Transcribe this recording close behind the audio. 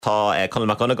Tá Conal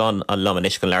McGonaghan an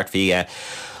lomanis gan leart bhí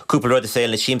cúpla rud a saoil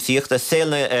na síimsíochta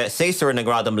séasúir na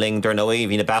gradam ling dur nóí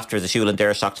hí na BAFTAs a siúil an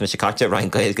deir seachtain na Chicago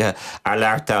Ryan Gailge ar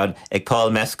leartán ag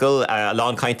Paul Mescal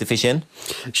lán cainte fi sin.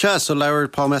 Se so leir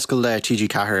Paul Mescal le TG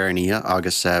Cahir ar ní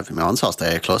agus bhí me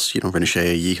ansásta clos, rinne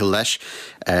sé díhil leis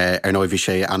ar nóid bhí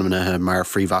sé anmanathe mar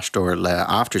phríomhastóir le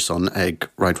Aftersun ag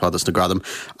roiintádas na gradam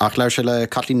ach leir sé le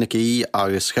Kathleen McGee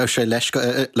agus chu sé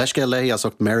leisce le as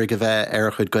ocht Mary go bheith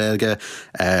ar chud Gailge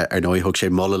ar nóid thug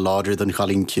sé molla láidir don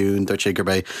Chalín Ciún dúirt sé gur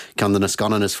bé cean na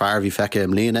scanan is fear bhí feice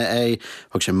am líana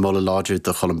thug sé molla láidir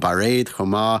do Cholan Baréad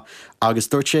chomá agus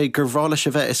dúirt sé gur bhrála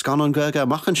sé bheith is scanan Gailge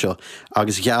amachchan seo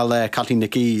agus gheall Kathleen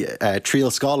McGee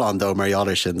tríal scáilán dó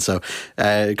maráir sin so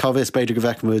cábh is beidir go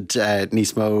bheith mud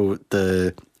níos mó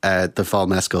de Paul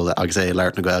Mescal agus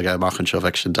leart na Gailge amachchan seo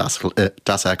bheith sin das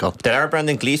eáil. De ar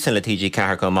Brendan Gleeson le TG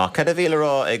Cahir go má cad a bhíle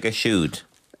rá ag a siúd?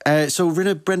 So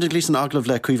rinne Brendan Gleeson aglah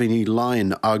le cuiimhní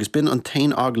láin agus bin an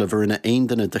tain aglah rinne aon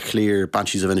duine de chléir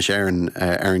Banshees of Inisherin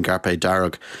ar an Garpe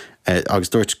Darragh agus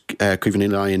dúirt cuiimhní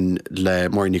láin le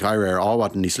mór ní gaiire ar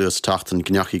áhhaid níos luas tachtan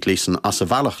gneachí Gleeson as a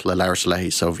bhealach le leir sa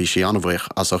léí so bhí sé anmhaoich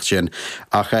as ocht sin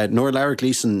ach nóir leir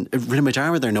Gleeson rinne me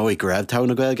dearmad ar nóí go raibh tá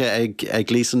na Gailge ag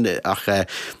Gleeson ach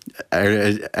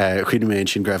chuineméon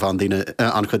sin greibh an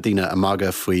chud duine a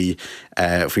maga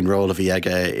faoin róla bhí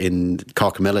aige in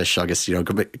Cockamillis agus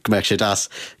gombeich sé das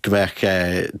gombeich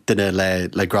duine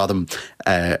le gradam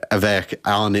a bheith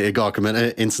an i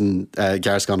Cockamillis insan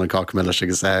gearscan an Cockamillis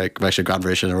agus gombeich sé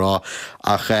gradbhrééis sin ará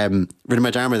ach rinne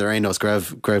me dearmad ar aon os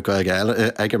greibh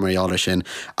Gailge aige marála sin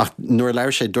ach nuair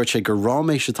leir sé dúirt sé gur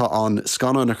rámééis setá an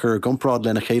scanan a chur gomprád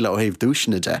lena chéile ó héobh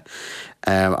dúisina de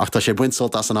ach tá sé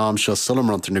buinsolt as an am seo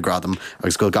sulamrantar na gradam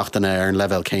agus go gatainna ar an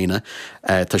level céine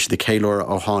tá sé de céileir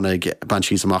ó tháinig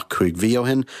Banshees amach chuig bhí ó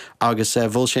hin agus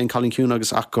bhil sé an Chalín Ciún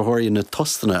agus ach go háirí na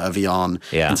tostanna a bhí an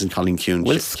in san Chalín Ciún.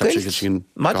 Bhfuil scilt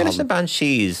má leis na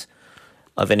Banshees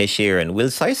a Inisherin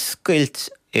bhfuil sa scilt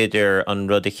idir an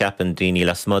rud a cheapan daoine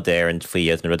le smod ar an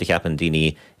faoiad na rud a cheapan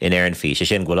daoine in ar an fí sé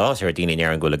sin ghfuil áir daoine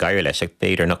ar an ghfuil a gaiir leis ag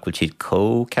beidir nachhfuil siad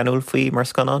ceanúil faoi mar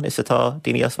scanán is atá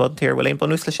daoine as smod tíar bhfuil éon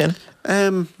bonús le sin?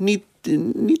 Ní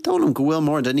tólam go bhfuil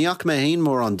mór de níach mé haon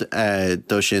mór an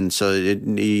do sin so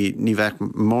ní bheith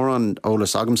mór an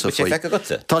ólas agam sa faoi.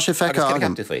 Tá sé fecha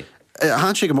agam.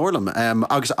 Han sé go mórlam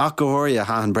agus ach gohairí a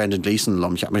han Brendan Gleeson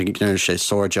lom ceap mé gnéir sé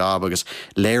sór job agus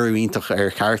léirúítach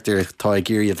ar character tá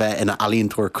géirí a bheith ina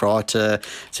alíontóir cráte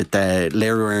si de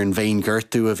léirú ar an bhéin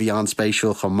ggurtú a bhí an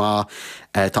spéisiúil chum má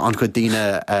tá an chud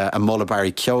duine a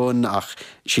mollabárí ceann ach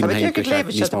sin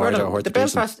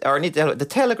The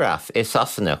Telegraph is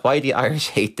sasanna why the Irish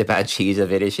hate the Banshees of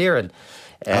Inisherin.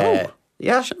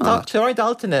 Yeah, Troy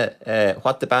Dalton,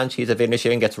 what the Banshees of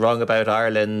Inisherin gets wrong about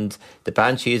Ireland, the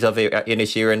Banshees of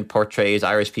Inisherin portrays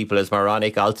Irish people as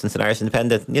moronic, Altons and Irish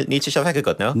independent. Níl sé feice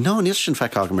good, no? No, níl sin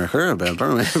feice agam ar chur be,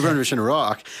 runner sin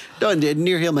rock. No,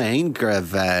 níor hiil me hain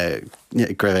greibh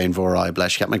éon mhórá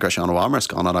bleis ceap me greis an bhhamar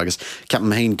scanán agus ceap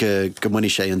me hain go muí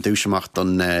sé an dúiseach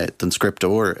don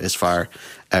scriptúir is fear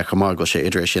chumá go sé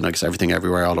idir sin agus Everything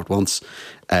Everywhere All at Once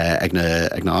ag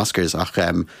na Oscars ach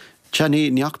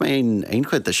níach mé aon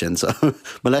chuid de sin, so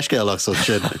má leis céalach so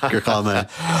sin gur cháme.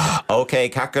 OK,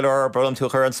 cacalir brolam tú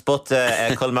chur an spot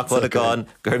Colmach Wodagáin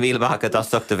gur míleach a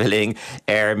dasachta bhling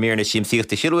ar míorna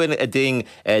síimsíochta siúin a ding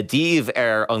díomh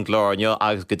ar an glárne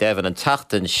agus go déhann an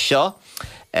tatan seo.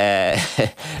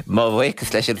 Má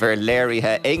bhhaicas leis an bhar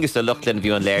léirithe agus a luchlann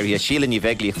bhí an léirithe sílan í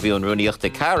bheitglíoch bhí an runíochta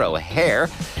Caro a hair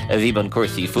a bhí an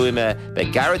cuasaí fuime be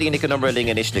garadína go numberling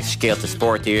an isle scéalta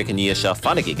sportíir go níos seo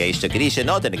fannaigh géiste go dtí sin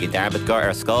ná duna go dearbad gar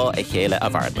ar scá a chéile a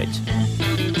bhardmuid.